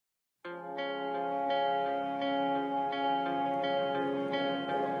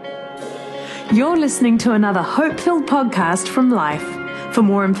You're listening to another hope-filled podcast from Life. For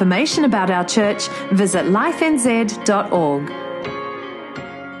more information about our church, visit lifenz.org.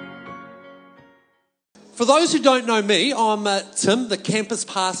 For those who don't know me, I'm Tim, the campus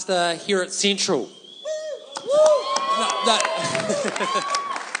pastor here at Central.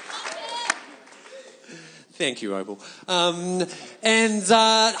 Thank you, Opal.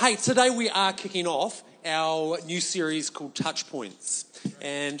 Hey, today we are kicking off our new series called Touch Points.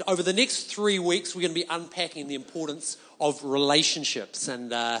 And over the next 3 weeks, we're going to be unpacking the importance of relationships.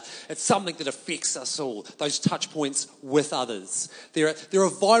 And it's something that affects us all, those touch points with others. They're a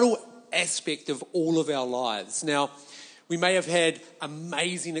vital aspect of all of our lives. Now, we may have had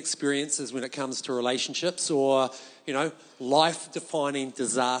amazing experiences when it comes to relationships or, life-defining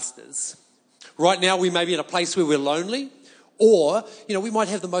disasters. Right now, we may be in a place where we're lonely, or, we might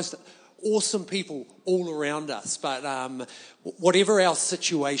have the most awesome people all around us. But whatever our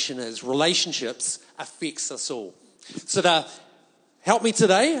situation is, relationships affects us all. So to help me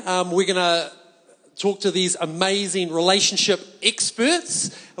today, we're going to talk to these amazing relationship experts,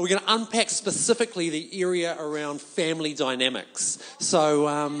 and we're going to unpack specifically the area around family dynamics. So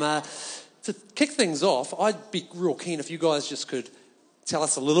to kick things off, I'd be real keen if you guys just could tell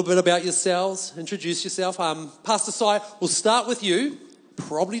us a little bit about yourselves, introduce yourself. Pastor Si, we'll start with you.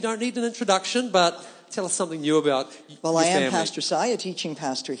 Probably don't need an introduction, but tell us something new about Well, your I am family. Pastor Si, a teaching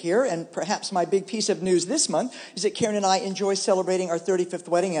pastor here, and perhaps my big piece of news this month is that Karen and I enjoy celebrating our 35th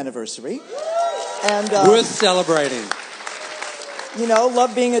wedding anniversary. And Worth celebrating.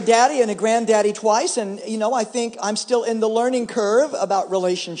 love being a daddy and a granddaddy twice, and I think I'm still in the learning curve about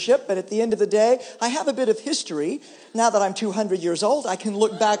relationship, but at the end of the day, I have a bit of history. Now that I'm 200 years old, I can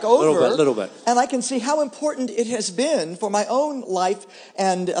look back over little bit. and I can see how important it has been for my own life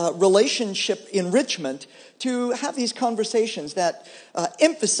and relationship enrichment to have these conversations that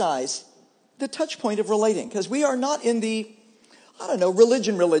emphasize the touch point of relating, because we are not in the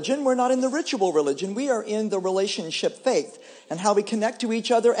religion. We're not in the ritual religion. We are in the relationship faith. And how we connect to each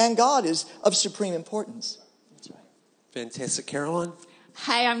other and God is of supreme importance. That's right. Fantastic. Caroline?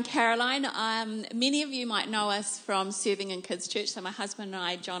 Hey, I'm Caroline. Many of you might know us from serving in Kids Church. So my husband and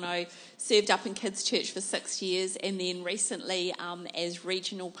I, Jono, served up in Kids Church for 6 years, and then recently as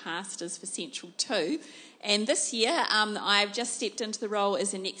regional pastors for Central 2. And this year, I've just stepped into the role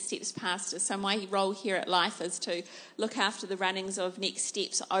as a Next Steps pastor. So my role here at Life is to look after the runnings of Next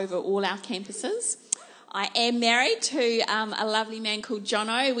Steps over all our campuses. I am married to a lovely man called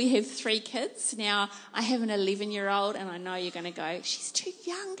Jono. We have 3 kids. Now, I have an 11-year-old, and I know you're going to go, she's too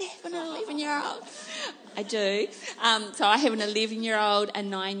young to have an 11-year-old. I do. So I have an 11-year-old, a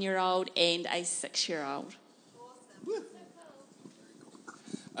 9-year-old, and a 6-year-old.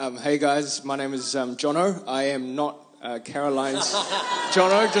 Hey guys, my name is Jono. I am not Caroline's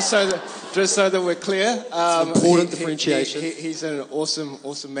Jono, just so that we're clear. Important differentiation. He's an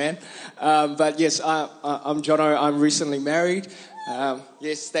awesome man. But yes, I'm Jono. I'm recently married.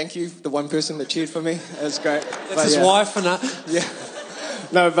 Yes, thank you, the one person that cheered for me. That's great. That's his wife. And yeah.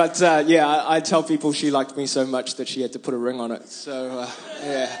 No, but I tell people she liked me so much that she had to put a ring on it. So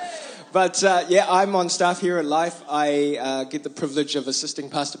yeah. But I'm on staff here at Life. I get the privilege of assisting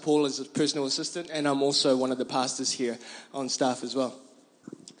Pastor Paul as a personal assistant, and I'm also one of the pastors here on staff as well.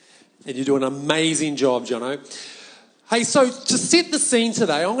 And you do an amazing job, Jono. Hey, so to set the scene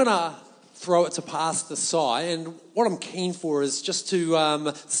today, I'm going to throw it to Pastor Si, and what I'm keen for is just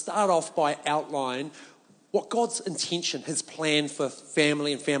to start off by outline what God's intention, His plan for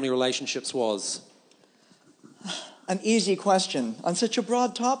family and family relationships was. An easy question on such a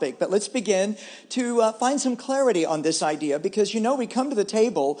broad topic, but let's begin to find some clarity on this idea, because we come to the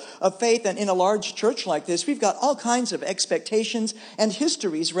table of faith, and in a large church like this, we've got all kinds of expectations and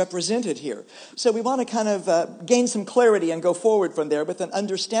histories represented here. So we want to kind of gain some clarity and go forward from there with an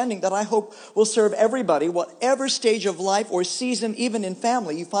understanding that I hope will serve everybody, whatever stage of life or season, even in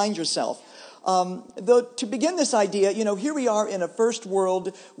family, you find yourself. Though to begin this idea, here we are in a first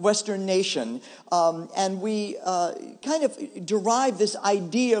world Western nation, and we kind of derive this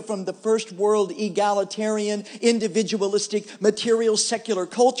idea from the first world egalitarian, individualistic, material, secular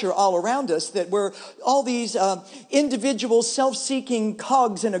culture all around us, that we're all these individual, self-seeking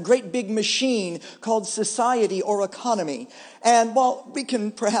cogs in a great big machine called society or economy. And while we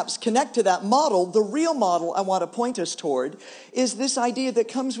can perhaps connect to that model, the real model I want to point us toward is this idea that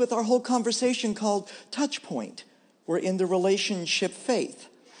comes with our whole conversation called touch point. We're in the relationship faith.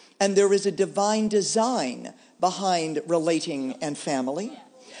 And there is a divine design behind relating and family.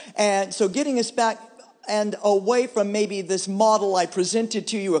 And so getting us back and away from maybe this model I presented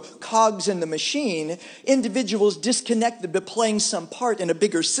to you of cogs in the machine, individuals disconnected but playing some part in a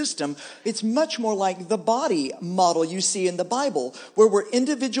bigger system. It's much more like the body model you see in the Bible, where we're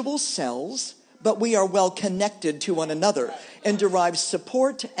individual cells, but we are well connected to one another and derive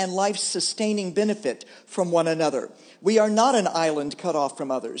support and life-sustaining benefit from one another. We are not an island cut off from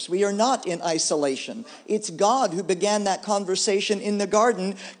others. We are not in isolation. It's God who began that conversation in the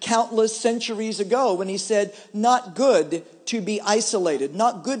garden countless centuries ago when he said, not good to be isolated,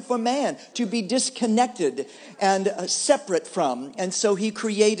 not good for man to be disconnected and separate from. And so he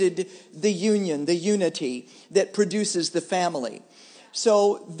created the union, the unity that produces the family.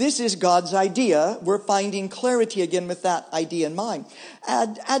 So this is God's idea. We're finding clarity again with that idea in mind.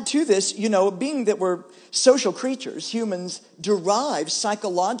 Add to this, being that we're social creatures, humans derive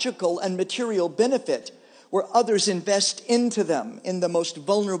psychological and material benefit where others invest into them in the most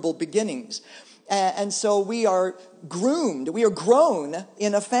vulnerable beginnings. And so we are groomed, we are grown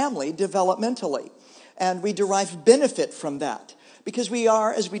in a family developmentally, and we derive benefit from that. Because we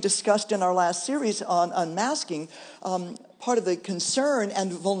are, as we discussed in our last series on unmasking, part of the concern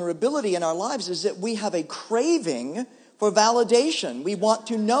and vulnerability in our lives is that we have a craving for validation. We want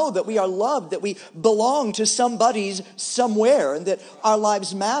to know that we are loved, that we belong to somebody's somewhere, and that our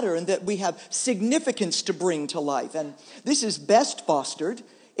lives matter, and that we have significance to bring to life. And this is best fostered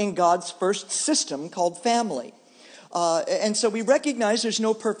in God's first system called family. And so we recognize there's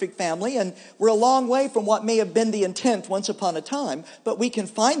no perfect family, and we're a long way from what may have been the intent once upon a time, but we can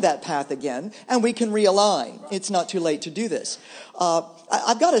find that path again, and we can realign. It's not too late to do this.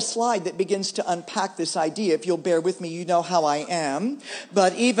 I've got a slide that begins to unpack this idea. If you'll bear with me, you know how I am.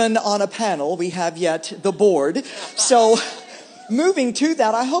 But even on a panel, we have yet the board. So moving to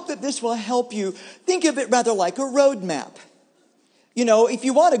that, I hope that this will help you think of it rather like a roadmap. If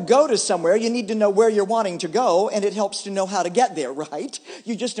you want to go to somewhere, you need to know where you're wanting to go, and it helps to know how to get there, right?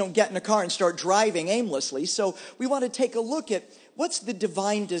 You just don't get in a car and start driving aimlessly. So we want to take a look at what's the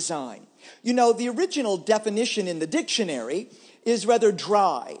divine design. The original definition in the dictionary is rather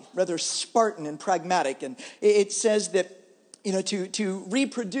dry, rather Spartan and pragmatic. And it says that, to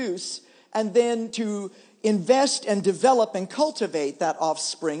reproduce and then to invest and develop and cultivate that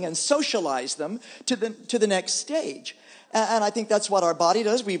offspring and socialize them to the next stage. And I think that's what our body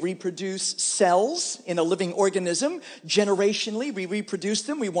does. We reproduce cells in a living organism. Generationally, we reproduce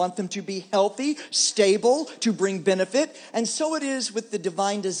them. We want them to be healthy, stable, to bring benefit. And so it is with the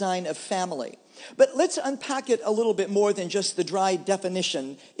divine design of family. But let's unpack it a little bit more than just the dry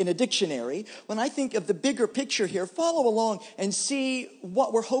definition in a dictionary. When I think of the bigger picture here, follow along and see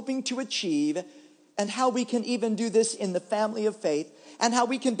what we're hoping to achieve and how we can even do this in the family of faith, and how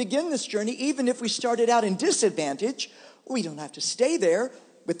we can begin this journey even if we started out in disadvantage. We don't have to stay there.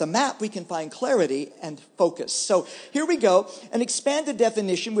 With the map, we can find clarity and focus. So here we go. An expanded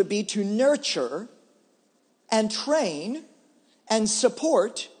definition would be to nurture and train and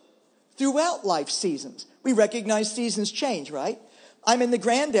support throughout life seasons. We recognize seasons change, right? I'm in the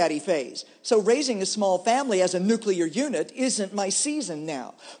granddaddy phase. So raising a small family as a nuclear unit isn't my season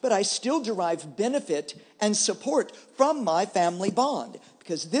now. But I still derive benefit and support from my family bond.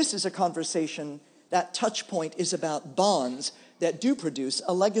 Because this is a conversation, that touch point is about bonds that do produce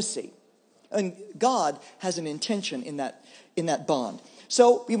a legacy. And God has an intention in that bond.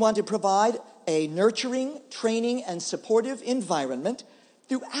 So we want to provide a nurturing, training, and supportive environment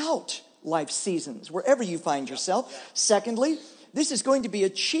throughout life seasons, wherever you find yourself. Secondly, this is going to be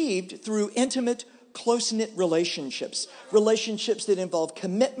achieved through intimate, close-knit relationships that involve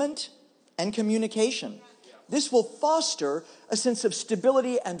commitment and communication. This will foster a sense of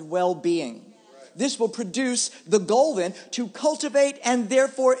stability and well-being. This will produce the goal then to cultivate and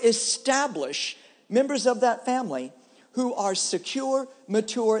therefore establish members of that family who are secure,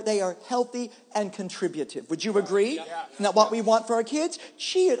 mature, they are healthy and contributive. Would you agree? Isn't that what we want for our kids?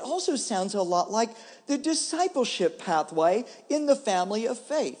 It also sounds a lot like the discipleship pathway in the family of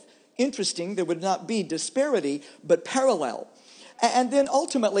faith. Interesting, there would not be disparity, but parallel. And then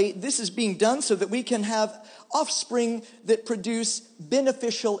ultimately, this is being done so that we can have offspring that produce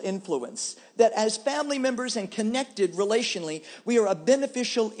beneficial influence. That as family members and connected relationally, we are a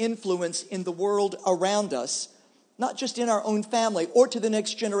beneficial influence in the world around us, not just in our own family or to the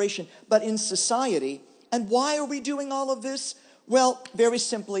next generation, but in society. And why are we doing all of this? Well, very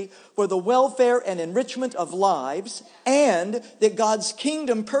simply, for the welfare and enrichment of lives, and that God's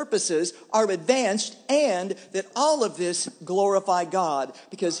kingdom purposes are advanced, and that all of this glorify God,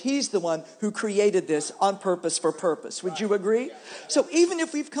 because He's the one who created this on purpose for purpose. Would you agree? So even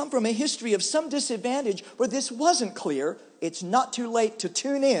if we've come from a history of some disadvantage where this wasn't clear, it's not too late to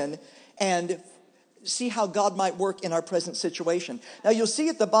tune in and see how God might work in our present situation. Now, you'll see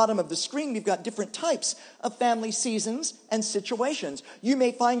at the bottom of the screen, we've got different types of family seasons and situations. You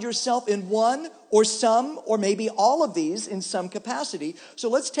may find yourself in one or some or maybe all of these in some capacity. So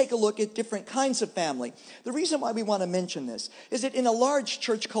let's take a look at different kinds of family. The reason why we want to mention this is that in a large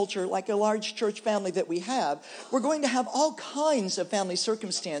church culture, like a large church family that we have, we're going to have all kinds of family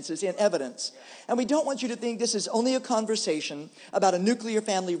circumstances in evidence. And we don't want you to think this is only a conversation about a nuclear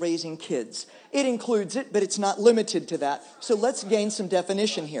family raising kids. It includes it, but it's not limited to that. So let's gain some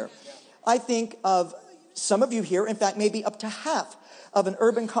definition here. I think of some of you here, in fact, maybe up to half of an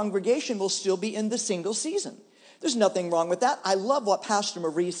urban congregation will still be in the single season. There's nothing wrong with that. I love what Pastor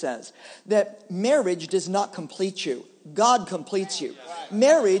Marie says, that marriage does not complete you. God completes you.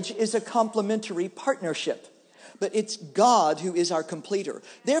 Marriage is a complementary partnership, but it's God who is our completer.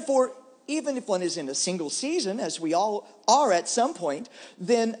 Therefore, even if one is in a single season, as we all are at some point,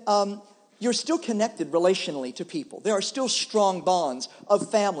 then you're still connected relationally to people. There are still strong bonds of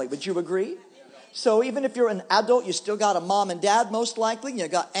family. Would you agree? So even if you're an adult, you still got a mom and dad most likely. You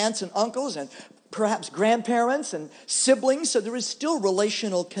got aunts and uncles and perhaps grandparents and siblings. So there is still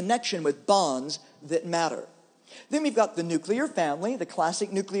relational connection with bonds that matter. Then we've got the nuclear family, the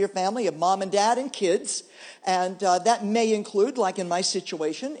classic nuclear family of mom and dad and kids. And that may include, like in my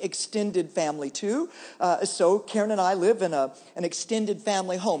situation, extended family too. So Karen and I live in an extended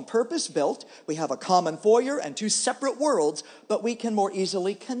family home, purpose-built. We have a common foyer and two separate worlds, but we can more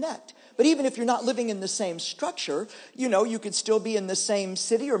easily connect. But even if you're not living in the same structure, you know, you could still be in the same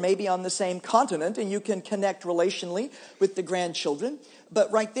city or maybe on the same continent, and you can connect relationally with the grandchildren.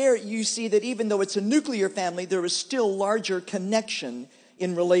 But right there, you see that even though it's a nuclear family, there is still larger connection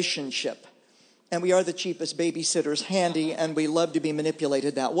in relationship. And we are the cheapest babysitters handy, and we love to be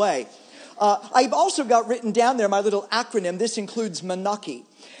manipulated that way. I've also got written down there my little acronym. This includes Menaki.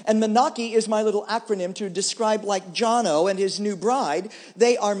 And Menaki is my little acronym to describe like Jono and his new bride.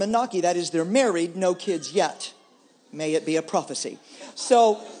 They are Menaki. That is, they're married, no kids yet. May it be a prophecy.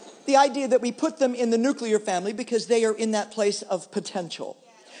 So the idea that we put them in the nuclear family because they are in that place of potential.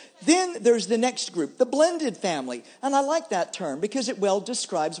 Then there's the next group, the blended family. And I like that term because it well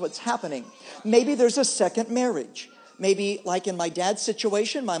describes what's happening. Maybe there's a second marriage. Maybe like in my dad's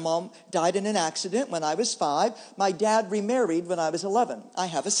situation, my mom died in an accident when I was 5. My dad remarried when I was 11. I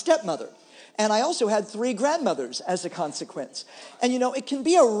have a stepmother. And I also had 3 grandmothers as a consequence. And you know, it can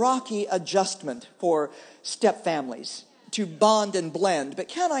be a rocky adjustment for step families to bond and blend. But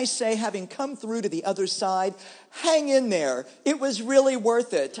can I say, having come through to the other side, hang in there. It was really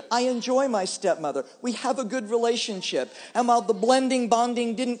worth it. I enjoy my stepmother. We have a good relationship. And while the blending,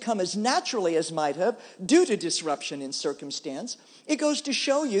 bonding didn't come as naturally as might have, due to disruption in circumstance, it goes to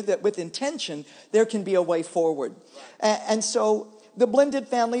show you that with intention, there can be a way forward. And so the blended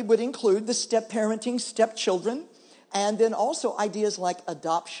family would include the step-parenting, step-children, and then also ideas like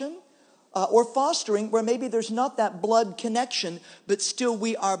adoption, or fostering, where maybe there's not that blood connection, but still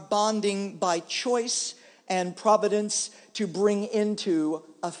we are bonding by choice and providence to bring into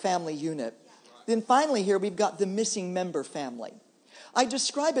a family unit. Then finally here we've got the missing member family. I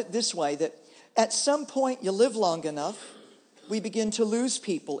describe it this way, that at some point you live long enough, we begin to lose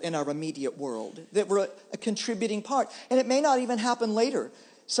people in our immediate world that were a contributing part. And it may not even happen later.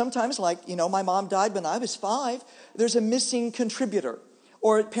 Sometimes, like, you know, my mom died when I was 5. There's a missing contributor.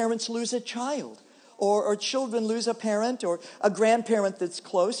 Or parents lose a child, or children lose a parent, or a grandparent that's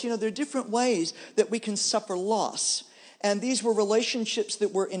close. You know, there are different ways that we can suffer loss. And these were relationships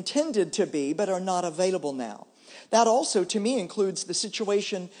that were intended to be, but are not available now. That also, to me, includes the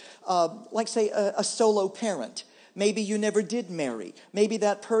situation of, like, say, a solo parent. Maybe you never did marry. Maybe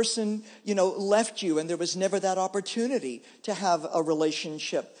that person, you know, left you, and there was never that opportunity to have a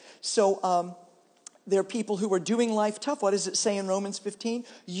relationship. So, there are people who are doing life tough. What does it say in Romans 15?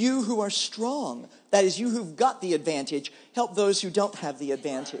 You who are strong, that is, you who've got the advantage, help those who don't have the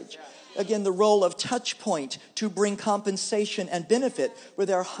advantage. Again, the role of touch point to bring compensation and benefit where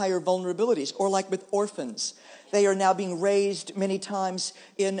there are higher vulnerabilities. Or like with orphans, they are now being raised many times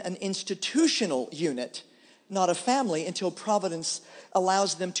in an institutional unit, not a family, until providence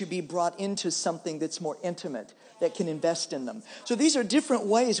allows them to be brought into something that's more intimate, that can invest in them. So these are different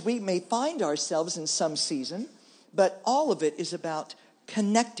ways we may find ourselves in some season, but all of it is about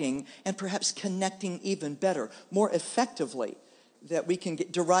connecting, and perhaps connecting even better, more effectively, that we can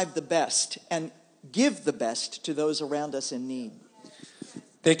derive the best and give the best to those around us in need.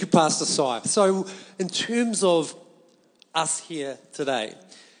 Thank you, Pastor Si. So in terms of us here today,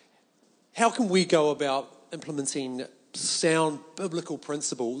 how can we go about implementing sound biblical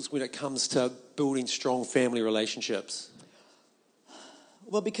principles when it comes to building strong family relationships?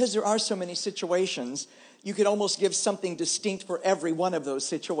 Well, because there are so many situations, you could almost give something distinct for every one of those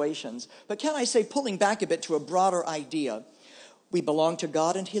situations. But can I say, pulling back a bit to a broader idea, we belong to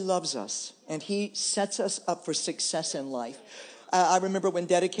God and He loves us, and He sets us up for success in life. I remember when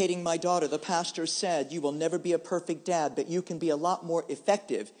dedicating my daughter, the pastor said, you will never be a perfect dad, but you can be a lot more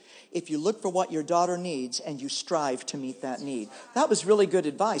effective if you look for what your daughter needs and you strive to meet that need. That was really good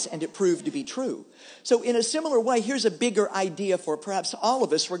advice, and it proved to be true. So in a similar way, here's a bigger idea for perhaps all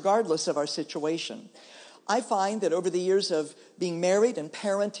of us, regardless of our situation. I find that over the years of being married and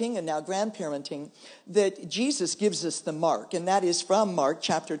parenting and now grandparenting, that Jesus gives us the mark, and that is from Mark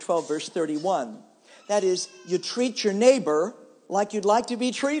chapter 12, verse 31. That is, you treat your neighbor like you'd like to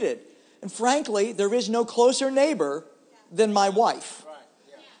be treated. And frankly, there is no closer neighbor than my wife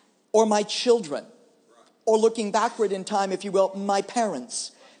or my children, or looking backward in time, if you will, my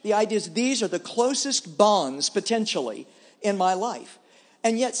parents. The idea is these are the closest bonds potentially in my life.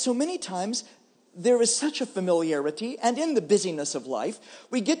 And yet so many times there is such a familiarity, and in the busyness of life,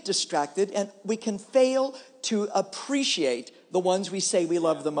 we get distracted and we can fail to appreciate the ones we say we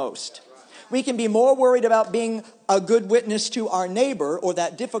love the most. We can be more worried about being a good witness to our neighbor or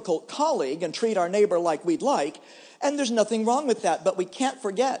that difficult colleague and treat our neighbor like we'd like. And there's nothing wrong with that. But we can't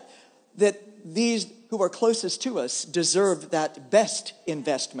forget that these who are closest to us deserve that best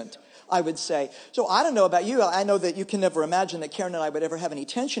investment, I would say. So I don't know about you. I know that you can never imagine that Karen and I would ever have any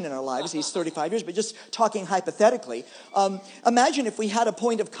tension in our lives, these 35 years, but just talking hypothetically. Imagine if we had a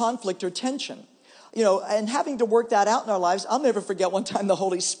point of conflict or tension. You know, and having to work that out in our lives. I'll never forget one time the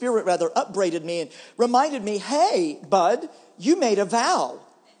Holy Spirit rather upbraided me and reminded me, hey, bud, you made a vow.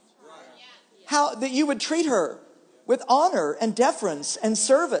 How that you would treat her with honor and deference and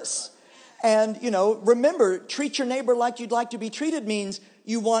service. And, you know, remember, treat your neighbor like you'd like to be treated means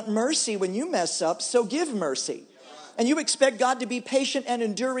you want mercy when you mess up, so give mercy. And you expect God to be patient and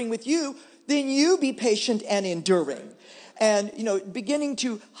enduring with you, then you be patient and enduring. And, you know, beginning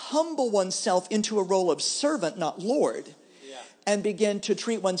to humble oneself into a role of servant, not Lord, and begin to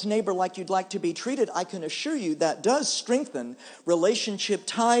treat one's neighbor like you'd like to be treated, I can assure you that does strengthen relationship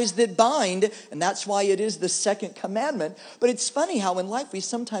ties that bind, and that's why it is the second commandment. But it's funny how in life we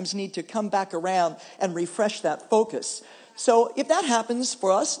sometimes need to come back around and refresh that focus. So if that happens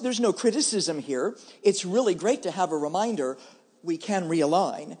for us, there's no criticism here. It's really great to have a reminder we can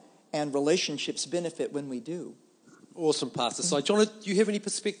realign, and relationships benefit when we do. Awesome, Pastor. So, John, do you have any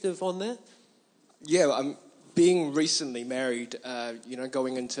perspective on that? Yeah, I'm being recently married,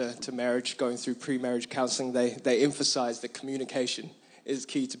 going into marriage, going through pre-marriage counseling, they emphasize that communication is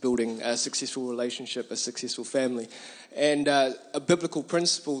key to building a successful relationship, a successful family. And a biblical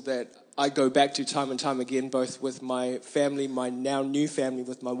principle that I go back to time and time again, both with my family, my now new family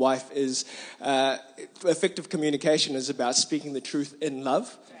with my wife, is effective communication is about speaking the truth in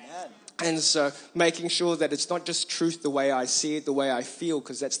love. And so making sure that it's not just truth the way I see it, the way I feel,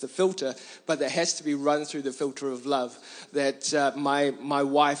 because that's the filter, but that has to be run through the filter of love. That my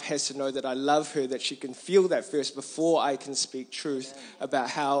wife has to know that I love her, that she can feel that first before I can speak truth about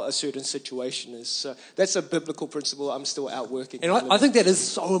how a certain situation is. So that's a biblical principle I'm still out working. And I think that is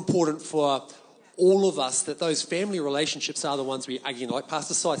so important for all of us, that those family relationships are the ones we, again, like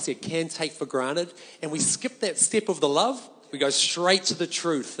Pastor Si said, can take for granted. And we skip that step of the love. We go straight to the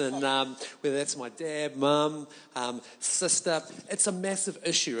truth, and whether that's my dad, mum, sister, it's a massive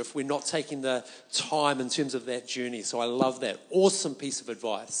issue if we're not taking the time in terms of that journey. So I love that. Awesome piece of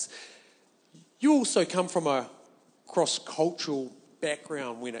advice. You also come from a cross-cultural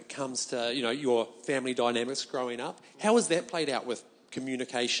background when it comes to, your family dynamics growing up. How has that played out with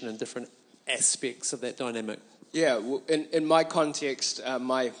communication and different aspects of that dynamic? Yeah, well, in my context,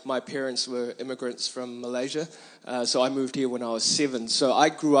 my parents were immigrants from Malaysia, so I moved here when I was 7. So I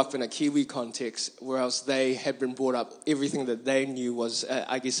grew up in a Kiwi context, whereas they had been brought up, everything that they knew was,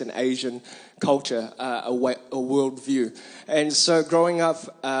 I guess, an Asian culture, a worldview. And so growing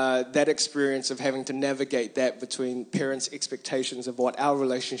up, that experience of having to navigate that between parents' expectations of what our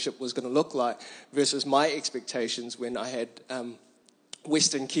relationship was going to look like versus my expectations when I had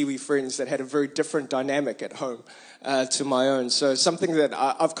Western Kiwi friends that had a very different dynamic at home to my own. So something that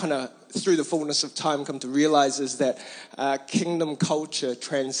I've kind of, through the fullness of time, come to realize is that kingdom culture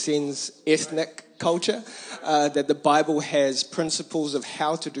transcends ethnic culture, that the Bible has principles of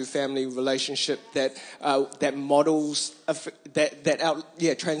how to do family relationship that models,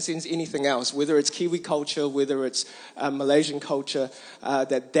 transcends anything else, whether it's Kiwi culture, whether it's Malaysian culture,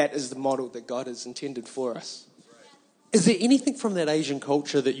 that is the model that God has intended for us. Is there anything from that Asian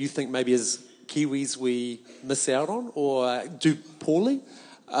culture that you think maybe as Kiwis we miss out on or do poorly?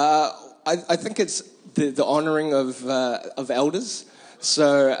 I think it's the honouring of elders.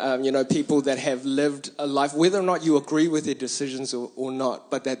 So, people that have lived a life, whether or not you agree with their decisions or not,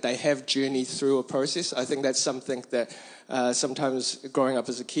 but that they have journeyed through a process, I think that's something that sometimes growing up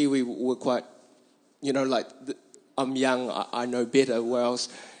as a Kiwi, we're quite, I'm young, I know better, whereas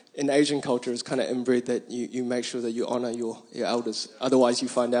in Asian culture it's kind of inbred that you make sure that you honour your elders, otherwise you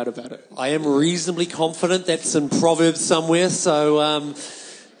find out about it. I am reasonably confident that's in Proverbs somewhere, so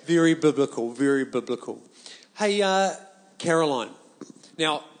very biblical, very biblical. Hey, Caroline.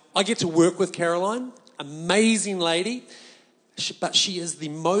 Now, I get to work with Caroline, amazing lady, but she is the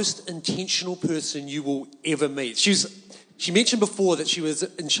most intentional person you will ever meet. She mentioned before that she was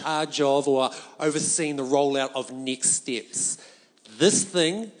in charge of or overseeing the rollout of Next Steps. This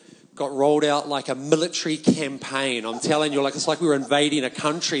thing got rolled out like a military campaign. I'm telling you, it's like we were invading a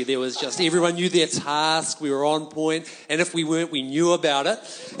country. There was just, everyone knew their task, we were on point, and if we weren't, we knew about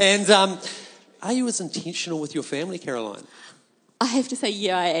it. And are you as intentional with your family, Caroline? I have to say,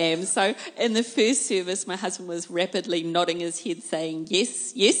 yeah, I am. So in the first service, my husband was rapidly nodding his head saying,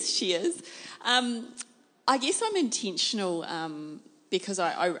 yes, she is. I guess I'm intentional because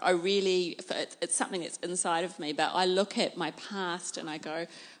I really, it's something that's inside of me, but I look at my past and I go,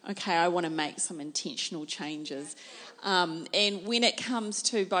 okay, I want to make some intentional changes. And when it comes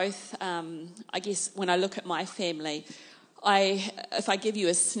to both, I guess when I look at my family, if I give you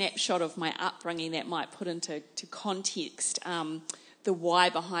a snapshot of my upbringing, that might put into context the why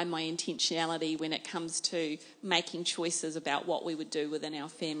behind my intentionality when it comes to making choices about what we would do within our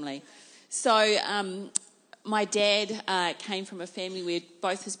family. So my dad came from a family where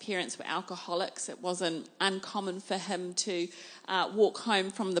both his parents were alcoholics. It wasn't uncommon for him to walk home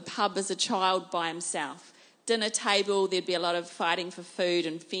from the pub as a child by himself. Dinner table, there'd be a lot of fighting for food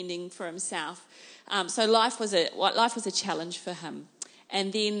and fending for himself. So life was a challenge for him.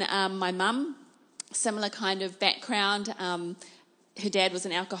 And then my mum, similar kind of background. Her dad was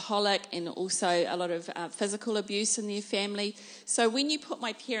an alcoholic and also a lot of physical abuse in their family. So when you put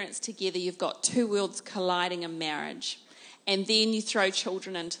my parents together, you've got two worlds colliding in marriage. And then you throw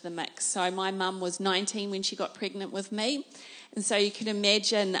children into the mix. So my mum was 19 when she got pregnant with me. And so you can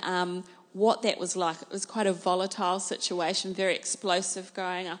imagine what that was like. It was quite a volatile situation, very explosive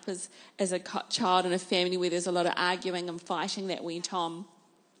growing up as a child in a family where there's a lot of arguing and fighting that went on.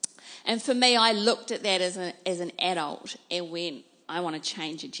 And for me, I looked at that as an adult and went, I want to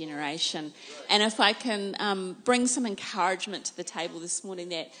change a generation. And if I can bring some encouragement to the table this morning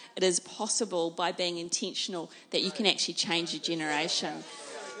that it is possible by being intentional that you can actually change a generation.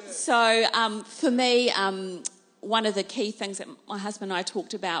 So for me, one of the key things that my husband and I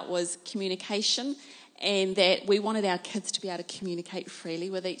talked about was communication, and that we wanted our kids to be able to communicate freely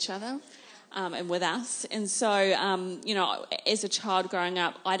with each other. And with us. And so, as a child growing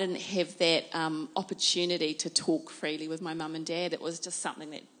up, I didn't have that opportunity to talk freely with my mum and dad. It was just something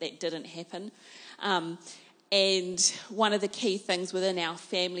that didn't happen. And one of the key things within our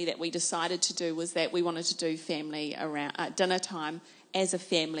family that we decided to do was that we wanted to do family around dinner time as a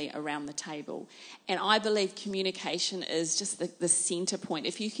family around the table. And I believe communication is just the centre point.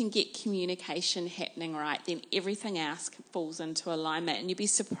 If you can get communication happening right, then everything else falls into alignment. And you'd be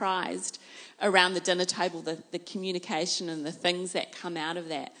surprised around the dinner table, the communication and the things that come out of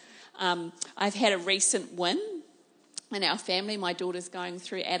that. I've had a recent win in our family. My daughter's going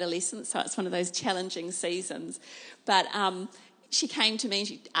through adolescence, so it's one of those challenging seasons. But she came to me and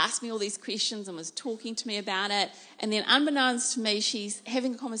she asked me all these questions and was talking to me about it. And then unbeknownst to me, she's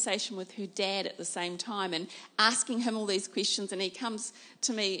having a conversation with her dad at the same time and asking him all these questions. And he comes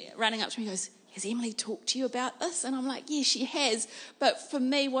to me, running up to me and goes, has Emily talked to you about this? And I'm like, yeah, she has. But for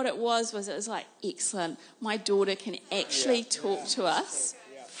me, what it was like, excellent. My daughter can actually talk to us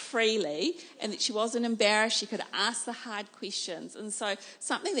freely, and that she wasn't embarrassed. She could ask the hard questions. And so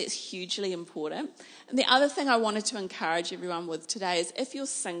something that's hugely important. And the other thing I wanted to encourage everyone with today is if you're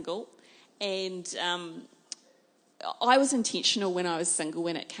single, and I was intentional when I was single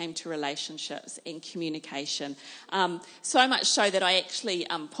when it came to relationships and communication. So much so that I actually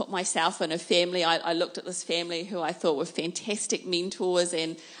put myself in a family. I looked at this family who I thought were fantastic mentors,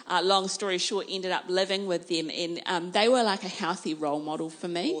 and long story short, ended up living with them. And they were like a healthy role model for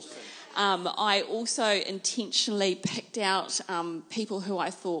me. Awesome. I also intentionally picked out people who I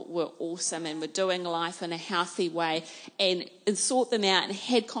thought were awesome and were doing life in a healthy way, and sought them out and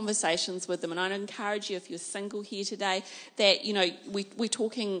had conversations with them. And I'd encourage you, if you're single here today, that, we're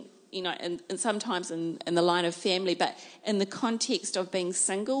talking, and sometimes in the line of family, but in the context of being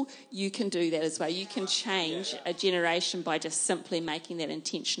single, you can do that as well. You can change a generation by just simply making that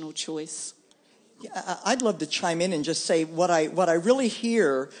intentional choice. Yeah, I'd love to chime in and just say what I really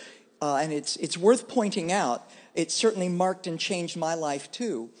hear. And it's worth pointing out It certainly marked and changed my life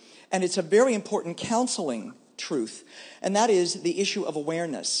too. And it's a very important counseling truth, and that is the issue of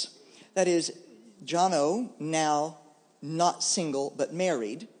awareness. That is, Jono, now not single but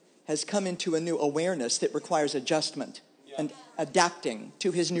married, has come into a new awareness that requires adjustment and adapting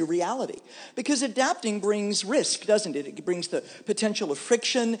to his new reality. Because adapting brings risk, doesn't it? It brings the potential of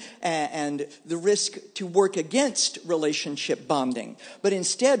friction and the risk to work against relationship bonding. But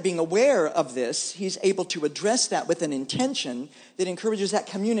instead, being aware of this, he's able to address that with an intention that encourages that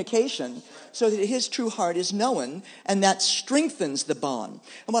communication so that his true heart is known, and that strengthens the bond.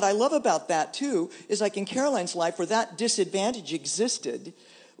 And what I love about that, too, is like in Caroline's life, where that disadvantage existed,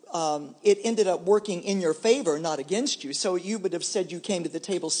 it ended up working in your favor, not against you. So you would have said you came to the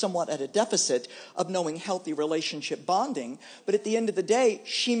table somewhat at a deficit of knowing healthy relationship bonding. But at the end of the day,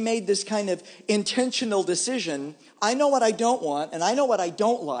 she made this kind of intentional decision. I know what I don't want, and I know what I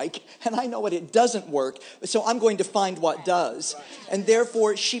don't like, and I know what it doesn't work. So I'm going to find what does. And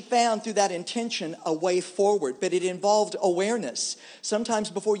therefore, she found through that intention a way forward. But it involved awareness.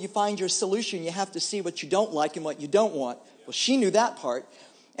 Sometimes before you find your solution, you have to see what you don't like and what you don't want. Well, she knew that part.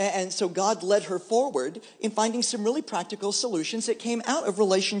 And so God led her forward in finding some really practical solutions that came out of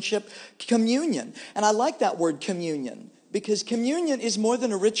relationship communion. And I like that word communion, because communion is more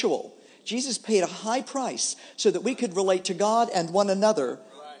than a ritual. Jesus paid a high price so that we could relate to God and one another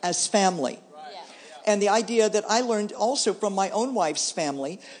as family. And the idea that I learned also from my own wife's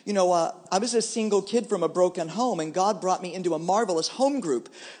family, I was a single kid from a broken home, and God brought me into a marvelous home group,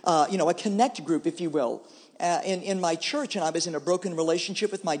 a connect group, if you will. In my church, and I was in a broken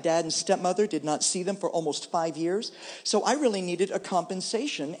relationship with my dad and stepmother, did not see them for almost 5 years. So I really needed a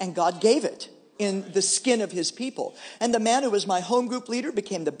compensation, and God gave it in the skin of his people. And the man who was my home group leader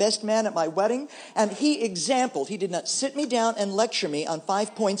became the best man at my wedding, and he did not sit me down and lecture me on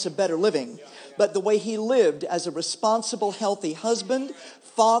 5 points of better living, but the way he lived as a responsible, healthy husband,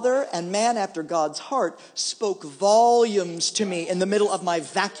 father, and man after God's heart spoke volumes to me in the middle of my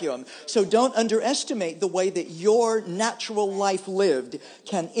vacuum. So don't underestimate the way that your natural life lived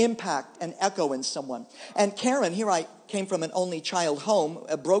can impact and echo in someone. And Karen, here I came from an only child home,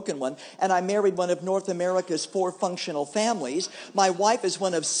 a broken one, and I married one of North America's 4 functional families. My wife is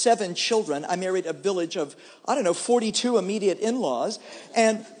one of 7 children. I married a village of, 42 immediate in-laws,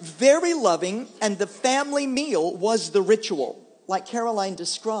 and very loving, and the family meal was the ritual. Like Caroline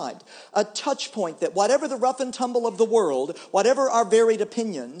described, a touch point that whatever the rough and tumble of the world, whatever our varied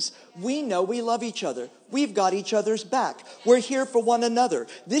opinions, we know we love each other. We've got each other's back. We're here for one another.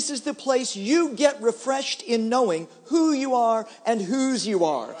 This is the place you get refreshed in knowing who you are and whose you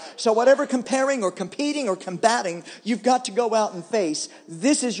are. So whatever comparing or competing or combating you've got to go out and face,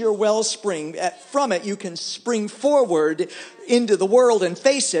 this is your wellspring. From it you can spring forward into the world and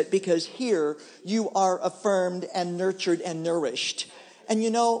face it, because here you are affirmed and nurtured and nourished. And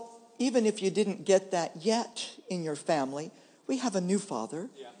even if you didn't get that yet in your family, we have a new Father,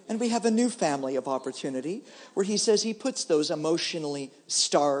 and we have a new family of opportunity where he says he puts those emotionally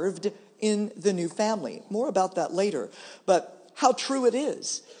starved in the new family. More about that later. But how true it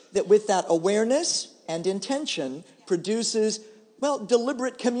is that with that awareness and intention produces,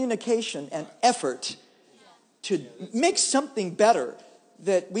 deliberate communication and effort to make something better,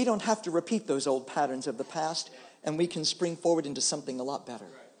 that we don't have to repeat those old patterns of the past, and we can spring forward into something a lot better.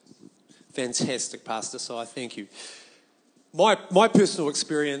 Fantastic, Pastor. So I thank you. My personal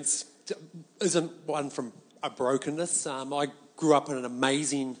experience isn't one from a brokenness. I grew up in an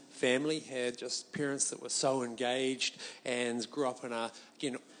amazing family, had just parents that were so engaged, and grew up in a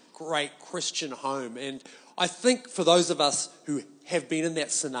great Christian home. And I think for those of us who have been in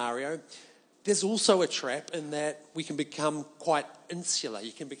that scenario, there's also a trap in that we can become quite insular.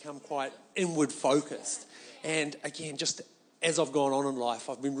 You can become quite inward focused. And again, just as I've gone on in life,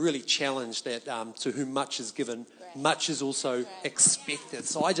 I've been really challenged that to whom much is given, much is also expected.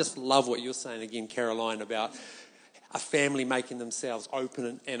 So I just love what you're saying again, Caroline, about a family making themselves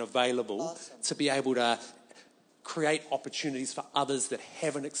open and available to be able to create opportunities for others that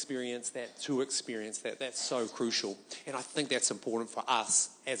haven't experienced that to experience that. That's so crucial. And I think that's important for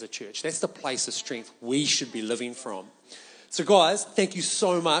us as a church. That's the place of strength we should be living from. So guys, thank you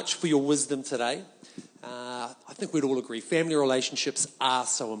so much for your wisdom today. I think we'd all agree family relationships are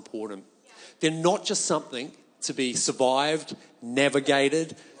so important. They're not just something to be survived,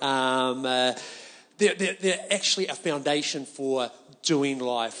 navigated. They're actually a foundation for doing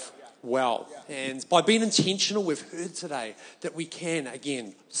life well. And by being intentional, we've heard today that we can,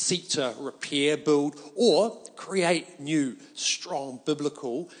 again, seek to repair, build, or create new, strong,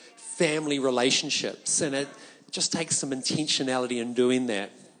 biblical family relationships. And it just takes some intentionality in doing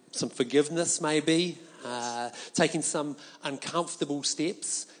that. Some forgiveness, maybe, taking some uncomfortable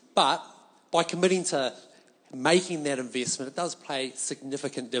steps, but by committing to making that investment, it does pay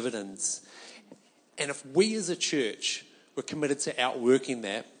significant dividends. And if we as a church were committed to outworking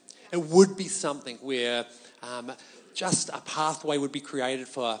that, it would be something where just a pathway would be created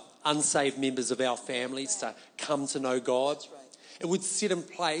for unsaved members of our families to come to know God. It would set in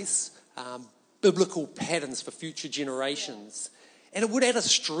place biblical patterns for future generations. And it would add a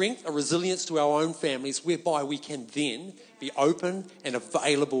strength, a resilience to our own families whereby we can then be open and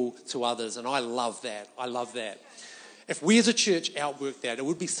available to others. And I love that. I love that. If we as a church outwork that, it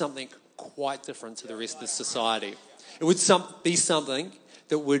would be something quite different to the rest of society. It would be something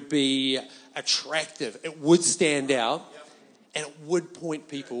that would be attractive. It would stand out. And it would point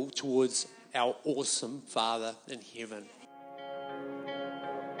people towards our awesome Father in heaven.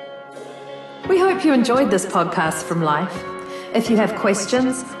 We hope you enjoyed this podcast from Life. If you have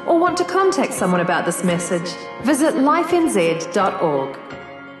questions or want to contact someone about this message, visit lifenz.org.